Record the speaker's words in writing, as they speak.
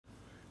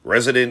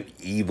Resident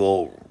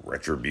Evil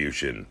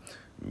Retribution.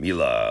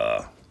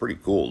 Mila. Pretty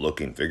cool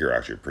looking figure,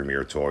 actually.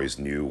 Premier Toys'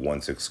 new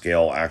 1/6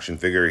 scale action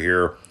figure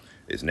here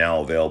is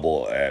now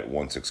available at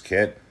 1/6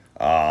 kit.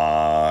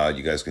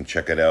 You guys can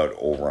check it out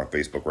over on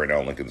Facebook right now.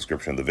 Link in the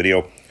description of the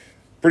video.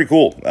 Pretty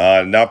cool.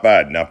 Not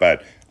bad, not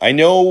bad. I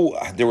know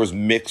there was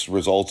mixed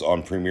results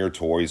on Premier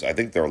Toys. I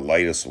think their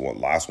last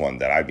one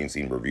that I've been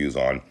seeing reviews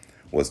on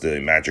was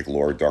the Magic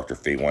Lord Dr.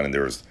 Fate one, and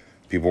there was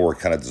people were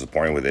kind of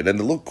disappointed with it, and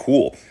it looked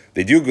cool.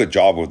 They do a good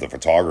job with the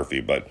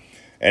photography, but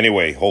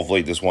anyway,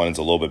 hopefully this one is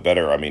a little bit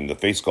better. I mean, the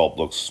face sculpt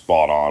looks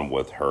spot on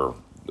with her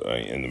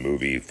in the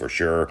movie for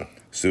sure.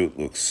 Suit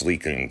looks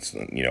sleek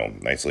and, you know,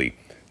 nicely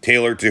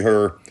tailored to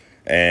her.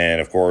 And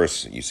of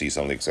course, you see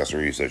some of the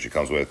accessories that she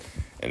comes with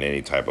in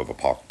any type of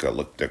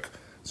apocalyptic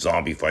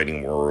zombie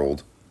fighting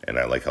world. And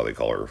I like how they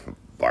call her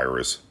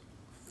Virus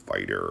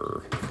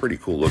Fighter. Pretty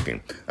cool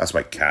looking. That's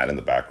my cat in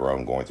the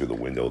background going through the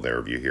window there.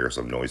 If you hear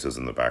some noises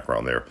in the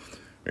background there.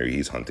 Maybe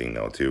he's hunting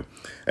now too.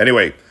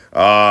 Anyway,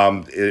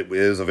 it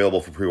is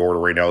available for pre-order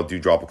right now. Do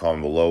drop a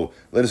comment below.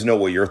 Let us know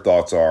what your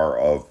thoughts are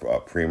of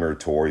Premier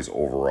Toys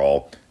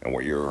overall and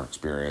what your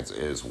experience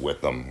is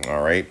with them.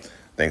 All right.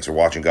 Thanks for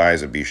watching,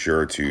 guys, and be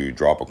sure to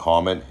drop a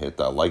comment, hit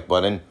that like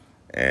button,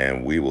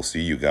 and we will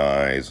see you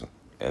guys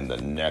in the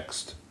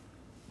next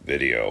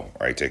video.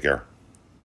 All right, take care.